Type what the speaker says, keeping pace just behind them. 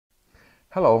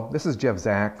Hello, this is Jeff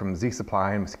Zach from Z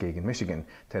Supply in Muskegon, Michigan.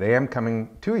 Today I'm coming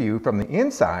to you from the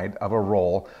inside of a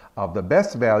roll of the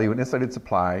best value and insulated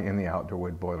supply in the outdoor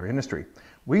wood boiler industry.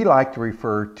 We like to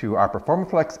refer to our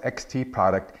PerformaFlex XT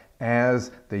product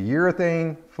as the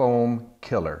urethane foam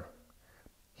killer.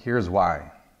 Here's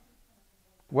why.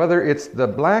 Whether it's the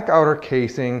black outer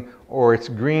casing or its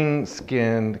green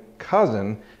skinned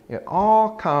cousin, it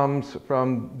all comes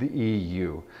from the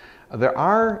EU. There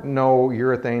are no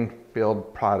urethane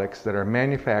filled products that are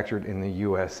manufactured in the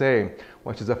USA,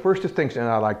 which is the first distinction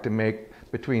I'd like to make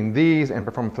between these and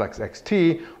PerformaFlex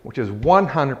XT, which is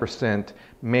 100%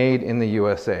 made in the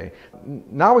USA.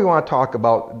 Now we want to talk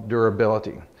about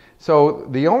durability. So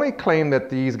the only claim that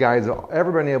these guys have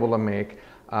ever been able to make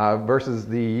versus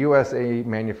the USA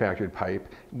manufactured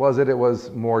pipe was that it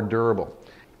was more durable.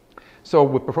 So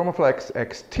with PerformaFlex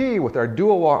XT, with our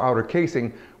dual wall outer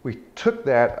casing, we took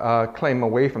that claim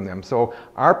away from them. So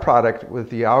our product with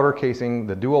the outer casing,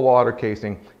 the dual wall outer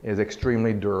casing, is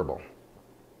extremely durable.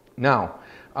 Now,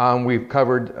 we've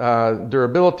covered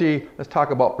durability. Let's talk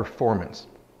about performance.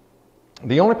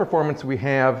 The only performance we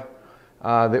have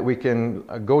that we can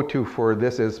go to for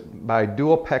this is by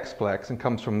Dual PEX Flex, and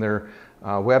comes from their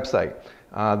website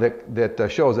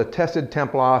that shows a tested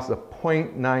temp loss of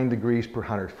 0.9 degrees per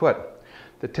 100 foot.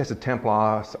 The tested temp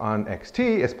loss on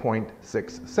XT is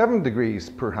 0.67 degrees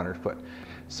per 100 foot.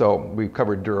 So we've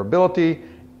covered durability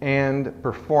and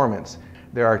performance.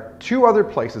 There are two other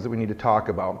places that we need to talk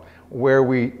about where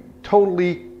we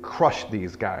totally crush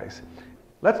these guys.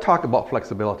 Let's talk about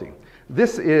flexibility.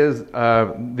 This is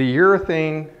the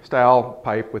urethane style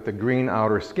pipe with the green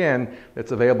outer skin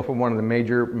that's available from one of the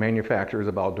major manufacturers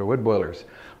of outdoor wood boilers.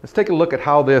 Let's take a look at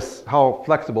how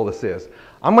flexible this is.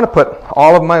 I'm going to put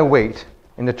all of my weight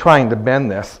into trying to bend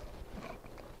this,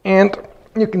 and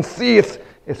you can see it's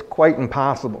quite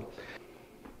impossible.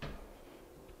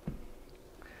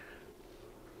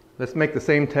 Let's make the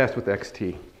same test with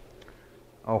XT.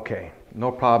 Okay, no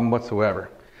problem whatsoever.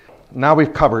 Now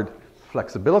we've covered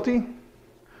flexibility,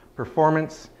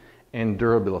 performance, and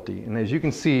durability. And as you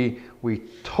can see, we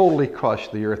totally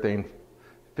crushed the urethane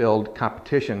filled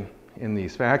competition in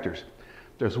these factors.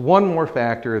 There's one more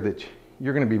factor that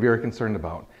you're going to be very concerned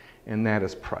about, and that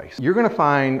is price. You're going to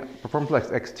find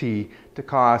PerformaFlex XT to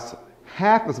cost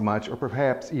half as much, or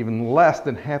perhaps even less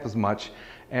than half as much,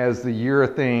 as the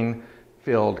urethane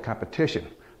filled competition.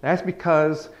 That's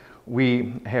because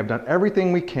we have done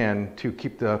everything we can to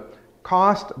keep the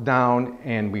cost down,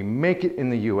 and we make it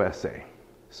in the USA.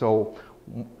 So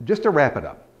just to wrap it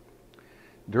up: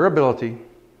 durability,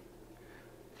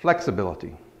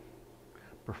 flexibility,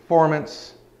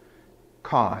 performance,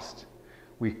 cost.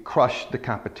 We crush the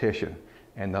competition.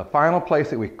 And the final place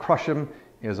that we crush them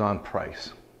is on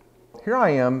price. Here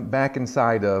I am back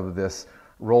inside of this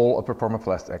roll of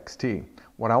PerformaFlex XT.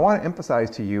 What I want to emphasize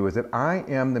to you is that I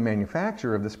am the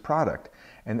manufacturer of this product,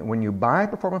 and that when you buy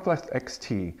PerformaFlex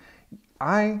XT,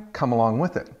 I come along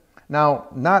with it. Now,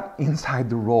 not inside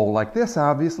the roll like this,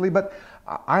 obviously, but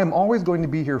I'm always going to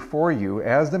be here for you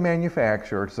as the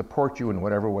manufacturer to support you in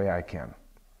whatever way I can.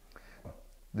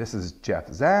 This is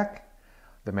Jeff Zach,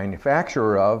 the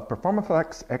manufacturer of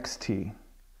PerformaFlex XT.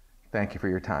 Thank you for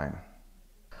your time.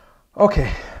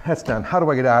 Okay, that's done. How do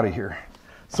I get out of here?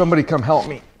 Somebody come help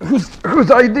me.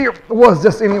 Whose idea was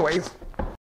this anyways?